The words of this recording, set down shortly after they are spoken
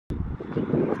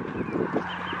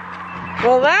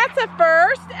Well, that's a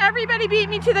first. Everybody beat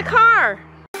me to the car.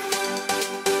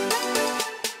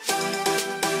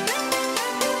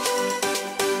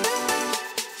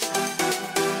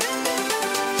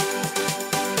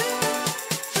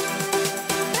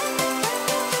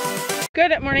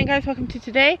 Good morning, guys. Welcome to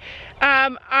today.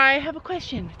 I have a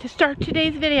question to start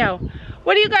today's video.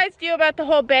 What do you guys do about the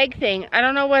whole bag thing? I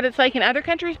don't know what it's like in other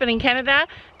countries, but in Canada,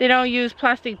 they don't use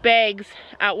plastic bags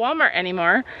at Walmart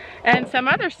anymore, and some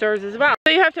other stores as well.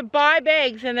 So you have to buy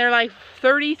bags, and they're like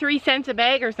 33 cents a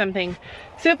bag or something.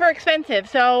 Super expensive.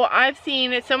 So I've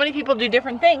seen so many people do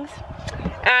different things.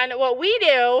 And what we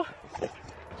do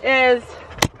is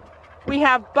we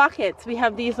have buckets. We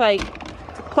have these like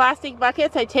plastic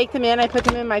buckets. I take them in, I put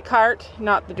them in my cart,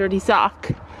 not the dirty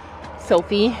sock,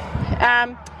 Sophie.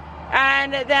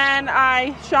 And then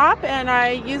I shop and I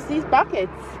use these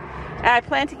buckets. And I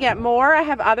plan to get more. I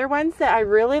have other ones that I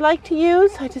really like to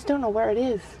use. I just don't know where it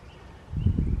is.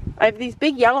 I have these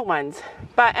big yellow ones.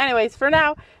 But anyways, for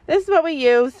now, this is what we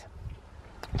use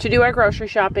to do our grocery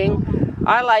shopping.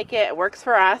 I like it. It works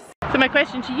for us. So my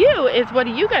question to you is, what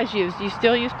do you guys use? Do you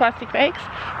still use plastic bags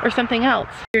or something else?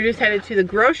 We're just headed to the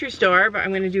grocery store, but I'm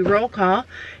going to do roll call.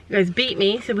 You guys beat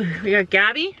me. So we got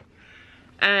Gabby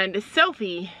and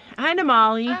Sophie and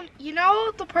Amali. You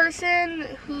know the person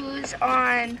who's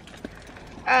on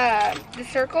The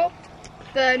Circle?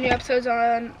 The new episodes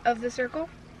of The Circle?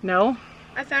 No.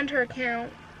 I found her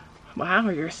account. Wow,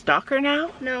 you're a stalker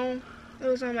now? No, it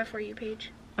was on my For You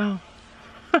page. Oh.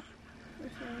 I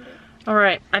found it.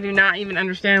 Alright, I do not even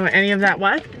understand what any of that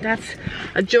was. That's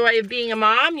a joy of being a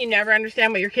mom. You never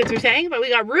understand what your kids are saying. But we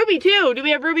got Ruby too. Do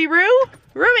we have Ruby Roo?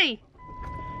 Ruby!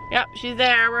 Yep, she's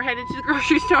there. We're headed to the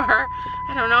grocery store.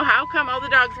 I don't know how come all the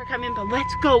dogs are coming, but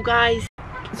let's go, guys.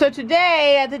 So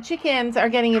today, the chickens are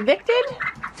getting evicted.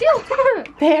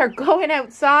 They are going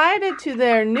outside to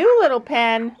their new little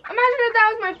pen. Imagine if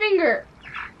that was my finger.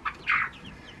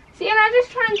 See, and I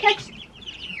just try and catch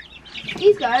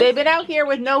these guys. They've been out here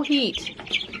with no heat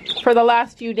for the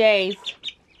last few days.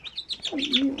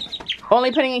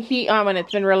 Only putting a heat on when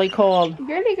it's been really cold.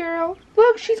 Girly girl.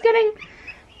 Look, she's getting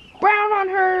brown on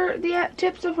the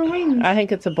tips of her wings. I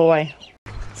think it's a boy.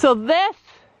 So this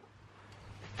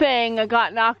thing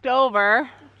got knocked over.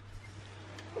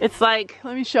 It's like,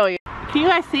 let me show you. Can you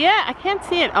guys see it? I can't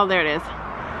see it. Oh, there it is.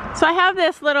 So I have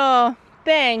this little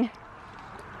thing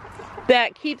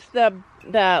that keeps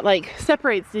like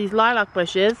separates these lilac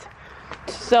bushes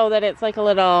so that it's like a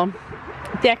little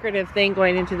decorative thing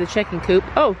going into the chicken coop.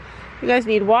 Oh, you guys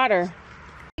need water.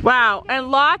 Wow,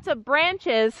 and lots of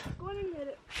branches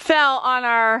fell on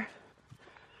our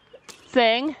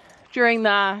thing during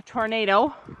the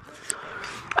tornado.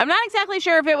 I'm not exactly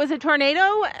sure if it was a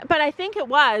tornado, but I think it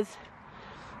was.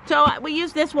 So we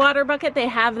use this water bucket, they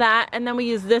have that, and then we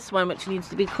use this one, which needs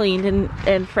to be cleaned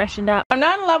and freshened up. I'm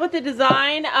not in love with the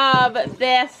design of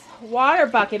this water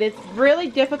bucket. It's really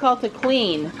difficult to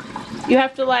clean. You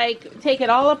have to like take it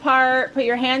all apart, put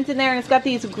your hands in there, and it's got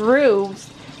these grooves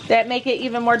that make it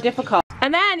even more difficult.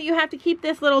 And then you have to keep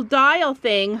this little dial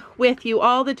thing with you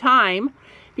all the time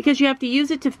because you have to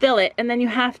use it to fill it, and then you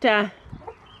have to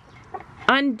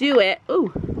undo it.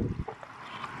 Ooh.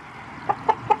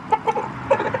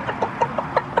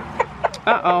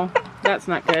 Uh-oh, that's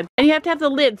not good. And you have to have the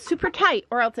lid super tight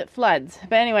or else it floods.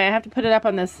 But anyway, I have to put it up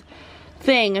on this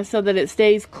thing so that it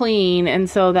stays clean and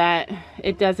so that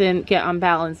it doesn't get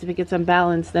unbalanced. If it gets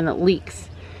unbalanced, then it leaks.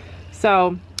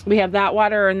 So we have that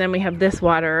water, and then we have this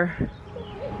water.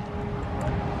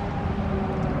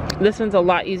 This one's a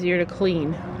lot easier to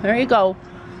clean. There you go.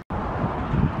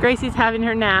 Gracie's having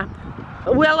her nap.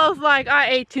 Willow's like, I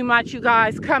ate too much, you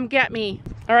guys. Come get me.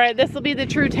 All right, this will be the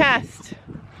true test.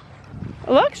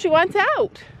 Look, she wants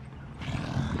out.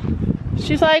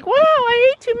 She's like, whoa,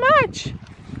 I ate too much.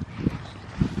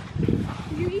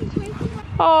 You eat way too much.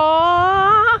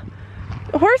 Aww.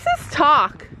 Horses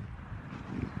talk.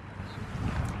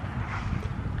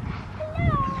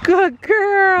 Hello. Good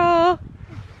girl.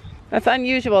 That's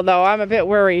unusual though. I'm a bit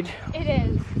worried. It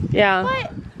is. Yeah.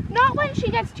 But not when she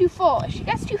gets too full. If she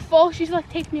gets too full, she's like,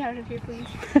 take me out of here, please.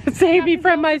 Save me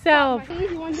from myself.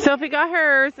 Sophie got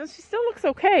hers, and she still looks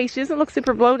okay. She doesn't look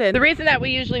super bloated. The reason that we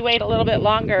usually wait a little bit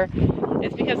longer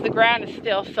is because the ground is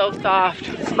still so soft.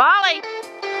 Molly!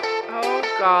 Oh,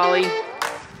 golly.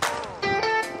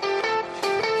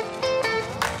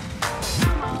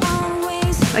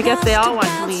 I guess they all want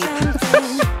to leave.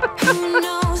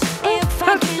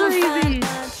 That's crazy.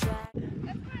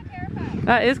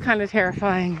 That is kind of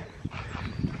terrifying.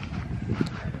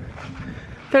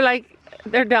 They're like,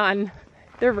 they're done.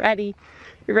 They're ready.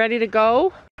 You ready to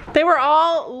go? They were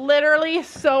all literally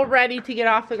so ready to get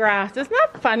off the grass. Isn't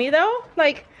that funny though?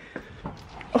 Like,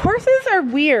 horses are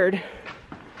weird.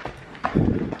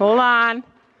 Hold on.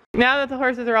 Now that the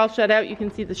horses are all shut out, you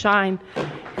can see the shine. You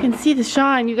can see the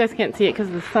shine. You guys can't see it because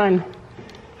of the sun.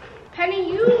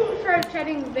 Penny, you started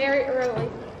shedding very early.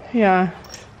 Yeah.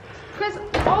 Because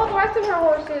all the rest of her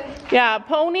horses. Yeah,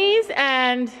 ponies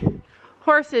and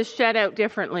horses shed out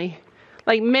differently.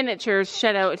 Like miniatures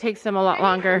shed out. It takes them a lot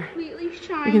longer. Completely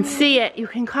shiny. You can see it. You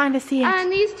can kind of see it.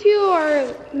 And these two are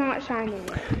not shiny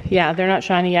yet. Yeah, they're not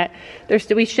shiny yet. They're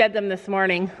still. We shed them this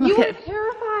morning. You were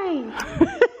terrifying.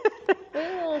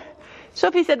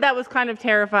 Sophie said that was kind of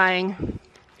terrifying.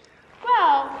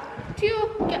 Well, two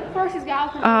horses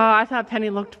galloping. Oh, I thought Penny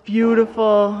looked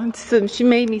beautiful. And so she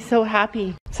made me so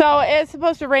happy. So it's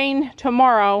supposed to rain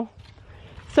tomorrow.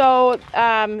 So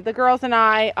the girls and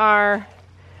I are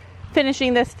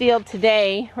finishing this field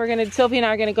today. Sophie and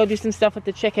I are gonna go do some stuff with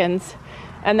the chickens,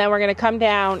 and then we're gonna come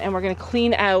down and we're gonna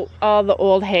clean out all the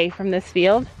old hay from this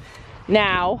field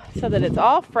now, so that it's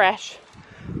all fresh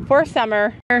for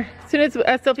summer. As soon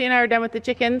as Sophie and I are done with the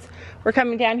chickens, we're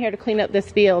coming down here to clean up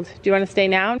this field. Do you want to stay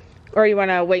now, or you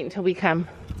want to wait until we come?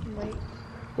 Wait.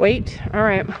 Wait? All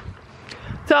right.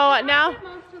 So now. I did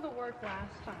most of the work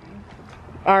last time.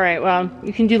 All right, well,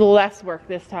 you can do the less work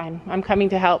this time. I'm coming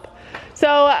to help. So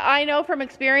I know from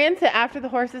experience that after the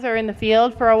horses are in the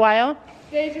field for a while,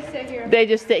 they just sit here. They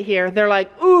just sit here. They're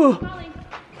like, ooh, Molly,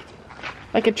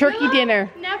 like a turkey Willow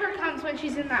dinner. never comes when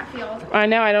she's in that field. I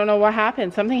know, I don't know what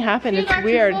happened. Something happened. She It's got too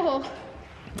weird. full.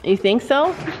 You think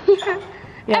so?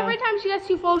 Yeah. Every time she gets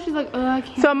too full, she's like, oh, I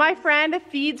can't. So my friend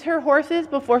feeds her horses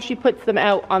before she puts them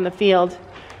out on the field,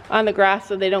 on the grass,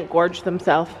 so they don't gorge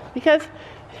themselves. Because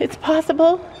it's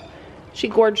possible she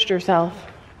gorged herself.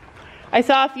 I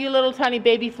saw a few little tiny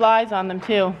baby flies on them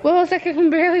too. Well, it's like I can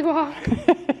barely walk.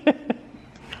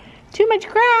 Too much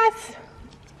grass.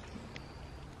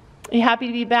 Are you happy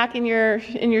to be back in your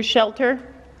shelter?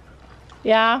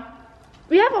 Yeah?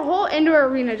 We have a whole indoor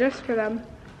arena just for them.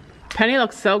 Penny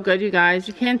looks so good, you guys.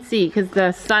 You can't see because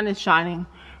the sun is shining.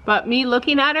 But me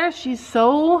looking at her, she's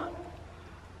so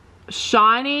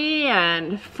shiny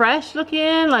and fresh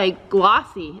looking, like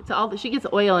glossy. It's all she gets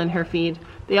oil in her feed.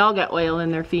 They all get oil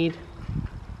in their feed.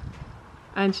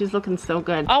 And she's looking so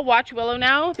good. I'll watch Willow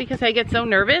now because I get so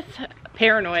nervous.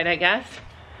 Paranoid, I guess.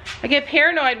 I get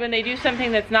paranoid when they do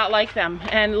something that's not like them.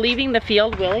 And leaving the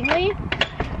field willingly,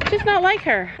 just not like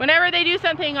her. Whenever they do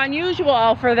something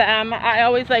unusual for them, I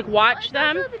always like watch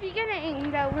them. At the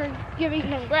beginning that we're giving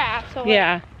them grass. So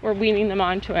Yeah, we're weaning them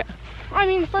onto it. I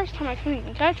mean, the first time I couldn't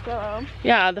even catch Willow.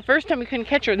 Yeah, the first time we couldn't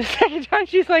catch her. The second time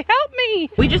she's like, help me.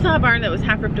 We just saw a barn that was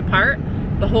half ripped apart.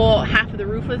 The whole half of the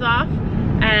roof was off.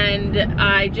 And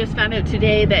I just found out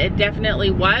today that it definitely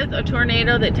was a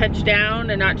tornado that touched down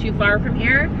and not too far from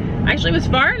here. Actually, it was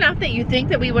far enough that you think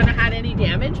that we wouldn't have had any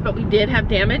damage, but we did have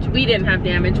damage. We didn't have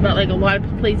damage, but like a lot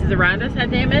of places around us had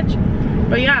damage.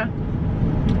 But yeah,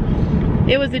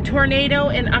 it was a tornado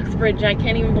in Uxbridge. I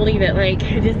can't even believe it. Like,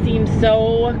 it just seems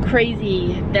so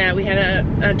crazy that we had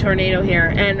a tornado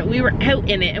here, and we were out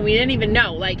in it and we didn't even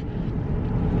know. Like,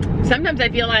 sometimes I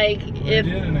feel like if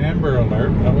they did an Amber Alert,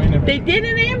 but we never. They did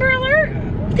an Amber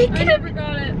Alert? They did. I never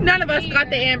got it. None of us got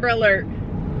the Amber Alert.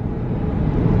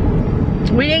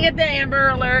 We didn't get the Amber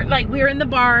Alert. Like, we were in the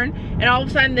barn and all of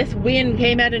a sudden this wind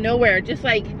came out of nowhere. Just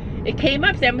like it came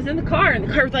up. Sam was in the car and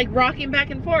the car was like rocking back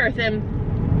and forth, and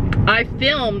I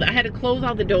filmed. I had to close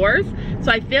all the doors,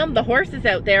 so I filmed the horses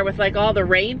out there with like all the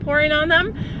rain pouring on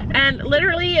them, and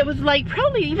literally it was like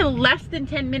probably even less than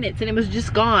 10 minutes and it was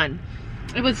just gone.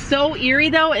 It was so eerie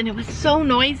though, and it was so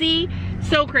noisy,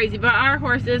 so crazy. But our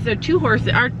horses, two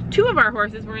of our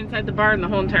horses were inside the barn the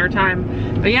whole entire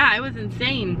time. But yeah, it was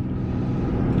insane.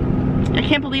 I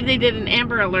can't believe they did an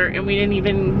Amber Alert and we didn't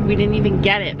even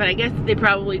get it. But I guess they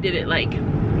probably did it like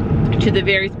to the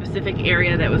very specific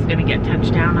area that was gonna get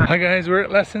touched down on. Hi guys, we're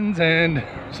at lessons and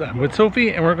I'm with Sophie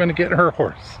and we're gonna get her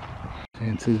horse.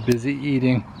 Nancy's busy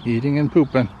eating and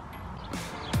pooping.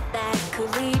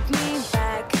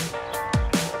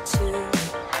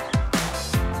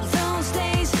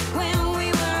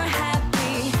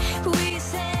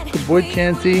 Good boy,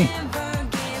 Chansey.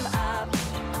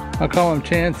 I'll call him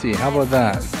Chansey. How about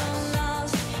that?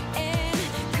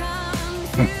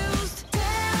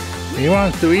 He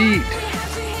wants to eat.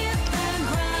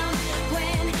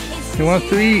 He wants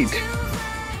to eat.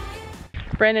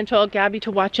 Brandon told Gabby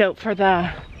to watch out for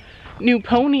the new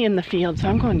pony in the field, so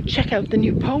I'm going to check out the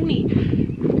new pony.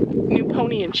 New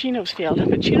pony in Chino's field,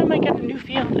 but Chino might get a new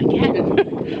field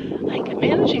again. Like,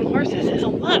 managing horses is a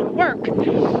lot of work.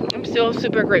 I'm still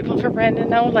super grateful for Brandon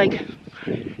though. Like,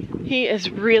 He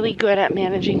is really good at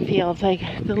managing fields. Like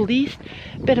the least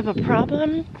bit of a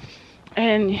problem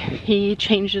and he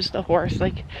changes the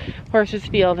horse's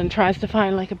field and tries to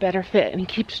find like a better fit, and he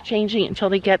keeps changing it until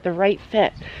they get the right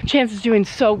fit. Chance is doing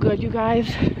so good, you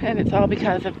guys, and it's all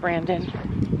because of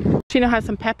Brandon. Chino has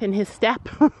some pep in his step.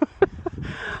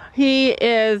 He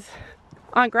is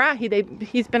on grass.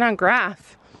 He's been on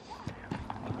grass.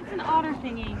 It's an otter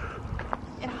thingy.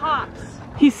 It hops.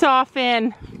 He saw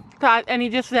Finn, and he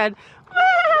just said,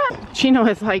 ah! Chino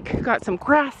has like got some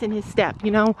grass in his step, you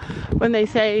know, when they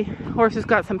say horses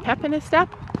got some pep in his step.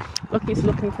 Look, he's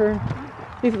looking for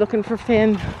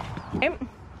Finn. Okay.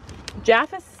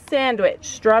 Jaffa sandwich,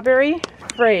 strawberry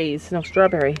phrase, no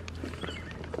strawberry.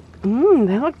 Mmm,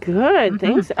 they look good.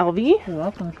 Thanks, Elvie. You're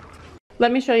welcome.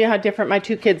 Let me show you how different my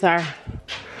two kids are.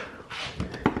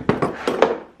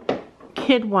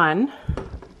 Kid 1,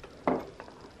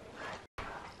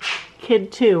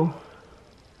 Kid 2.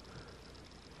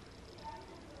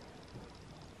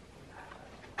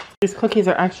 These cookies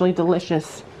are actually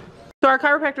delicious. So our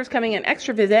chiropractor's coming an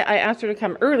extra visit. I asked her to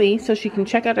come early so she can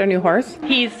check out our new horse.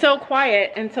 He's so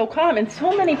quiet and so calm, and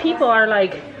so many people are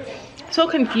like so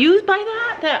confused by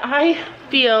that I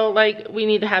feel like we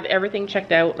need to have everything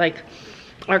checked out, like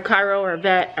our chiro, our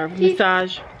vet, our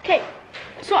massage. Okay,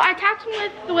 so I tapped him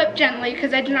with the whip gently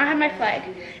because I do not have my flag.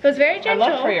 It was very gentle. I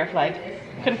looked for your flag.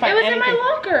 Couldn't find anything. It was in my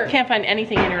locker. Can't find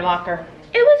anything in your locker.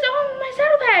 It was on my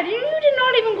saddle pad. You did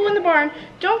not even go in the barn.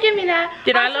 Don't give me that.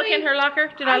 Did I look in her locker?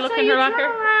 Did I look in her locker?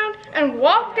 Turn around and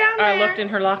walk down there. I looked in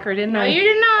her locker, didn't I? No, you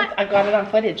did not. I got it on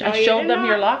footage. I showed them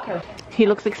your locker. He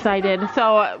looks excited.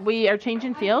 So we are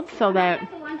changing fields so that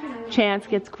Chance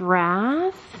gets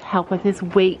grass, help with his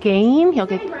weight gain.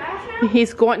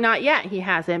 He's going, not yet, he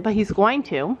hasn't, but he's going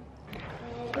to.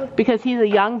 Because he's a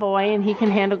young boy and he can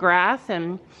handle grass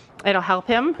and it'll help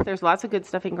him. There's lots of good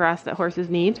stuff in grass that horses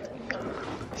need.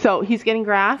 So he's getting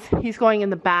grass. He's going in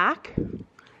the back.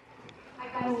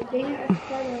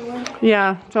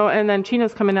 Yeah, so and then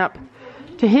Chino's coming up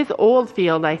to his old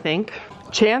field, I think.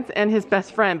 Chance and his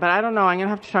best friend, but I don't know. I'm gonna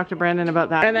have to talk to Brandon about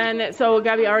that. And then, so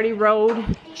Gabby already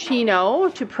rode Chino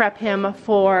to prep him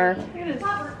for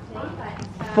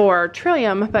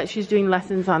Trillium, but she's doing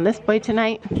lessons on this boy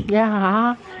tonight.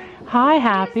 Yeah. Hi,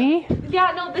 Happy.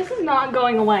 Yeah, no, this is not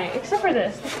going away, except for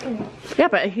this. Yeah,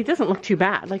 but he doesn't look too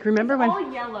bad. Like, remember when...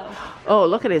 All yellow. Oh,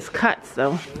 look at his cuts,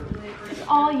 though. It's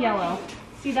all yellow.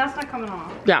 See, that's not coming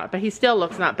off. Yeah, but he still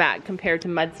looks not bad compared to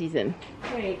mud season.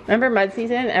 Wait. Remember mud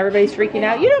season? Everybody's freaking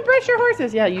out. You don't brush your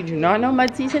horses. Yeah, you do not know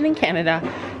mud season in Canada.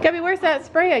 Gabby, where's that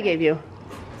spray I gave you?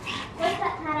 What's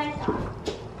that pad I saw?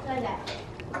 What is that?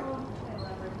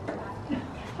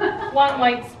 One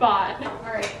white spot.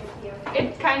 Alright,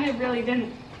 It kind of really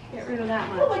didn't get rid of that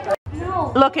much.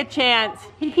 no. Look at Chance.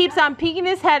 He keeps on peeking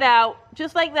his head out,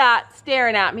 just like that,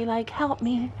 staring at me like, help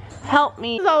me, help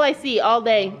me. This is all I see all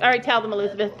day. All right, tell them,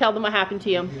 Elizabeth. Tell them what happened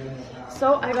to you.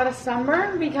 So I got a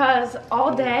sunburn because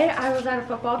all day I was at a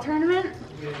football tournament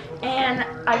and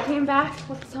I came back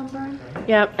with sunburn.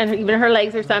 Yep, and even her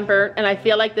legs are sunburnt, and I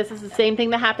feel like this is the same thing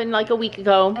that happened like a week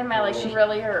ago. And my legs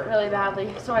really hurt really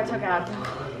badly, so I took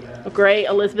Advil. Great,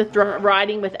 Elizabeth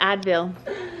riding with Advil.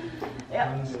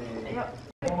 Yep.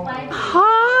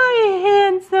 Hi,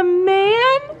 handsome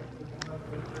man.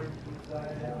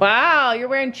 Wow, you're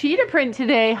wearing cheetah print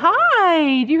today.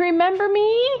 Hi, do you remember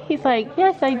me? He's like,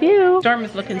 yes, I do. Storm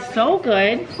is looking so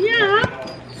good. Yeah.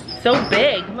 So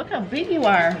big. Look how big you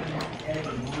are.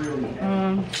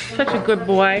 Such a good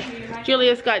boy.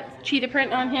 Julia's got cheetah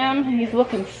print on him, and he's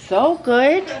looking so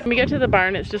good. When we get to the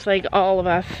barn, it's just like all of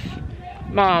us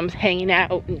moms hanging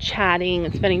out and chatting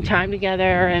and spending time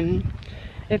together, and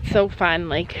it's so fun.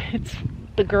 Like, it's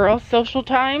the girls' social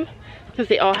time because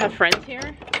they all have friends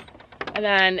here, and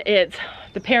then it's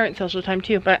the parent social time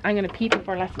too. But I'm gonna pee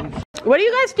before lessons. What are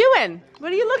you guys doing?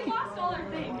 What are you looking?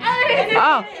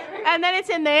 Oh, and then it's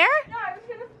in there? No, I was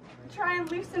gonna try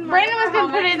and loosen my Brandon was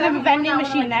gonna put it in the vending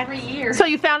machine like 3 years. So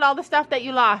you found all the stuff that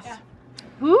you lost?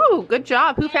 Yeah. Ooh, good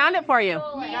job. Who found it for you?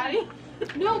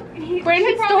 No, Brandon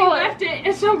probably stole it. left it,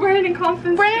 and so Brandon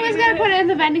confidently. Brandon was gonna put it in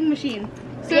the vending machine.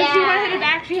 So if she wanted it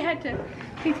back, she had to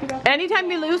pick it up. Anytime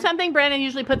you lose something, Brandon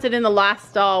usually puts it in the last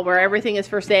stall where everything is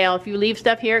for sale. If you leave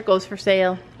stuff here, it goes for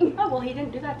sale. Oh, well, he didn't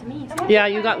do that to me. Yeah,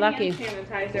 you got lucky.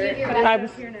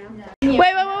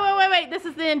 Wait. This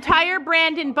is the entire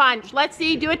Brandon bunch. Let's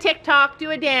see. Do a TikTok. Do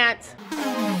a dance.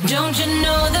 Don't you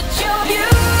know that you're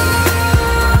beautiful?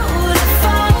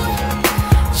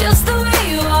 Just the